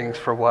those things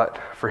for what?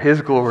 For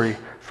His glory,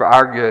 for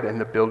our good,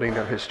 and the building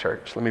of His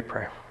church. Let me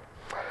pray.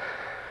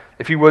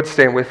 If you would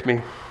stand with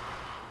me.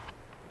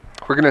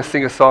 We're going to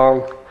sing a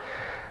song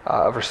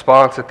of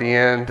response at the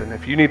end. And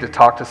if you need to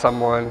talk to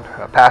someone,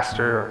 a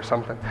pastor or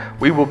something,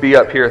 we will be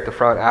up here at the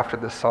front after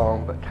this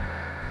song. But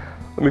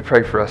let me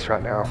pray for us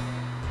right now.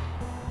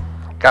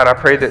 God, I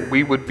pray that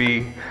we would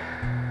be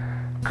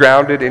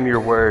grounded in your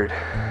word.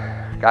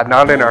 God,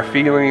 not in our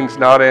feelings,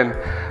 not in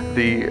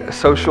the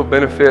social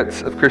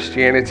benefits of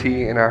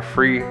Christianity in our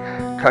free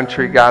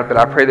country, God, but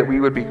I pray that we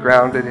would be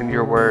grounded in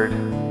your word.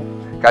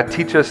 God,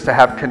 teach us to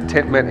have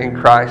contentment in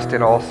Christ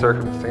in all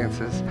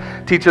circumstances.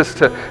 Teach us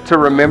to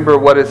remember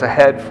what is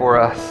ahead for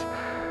us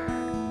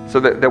so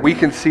that we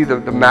can see the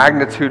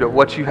magnitude of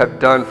what you have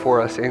done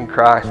for us in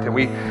Christ, and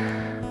we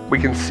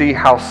can see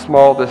how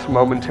small this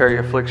momentary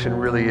affliction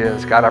really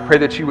is. God, I pray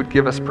that you would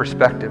give us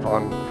perspective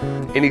on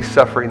any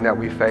suffering that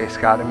we face,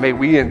 God, and may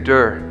we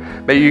endure.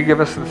 May you give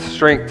us the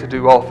strength to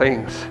do all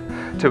things,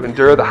 to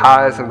endure the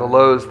highs and the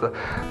lows,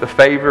 the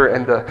favor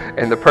and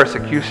the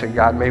persecution,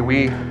 God. May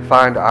we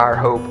find our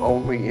hope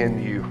only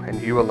in you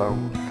and you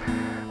alone.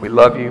 We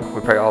love you. We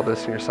pray all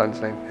this in your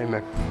Son's name.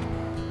 Amen.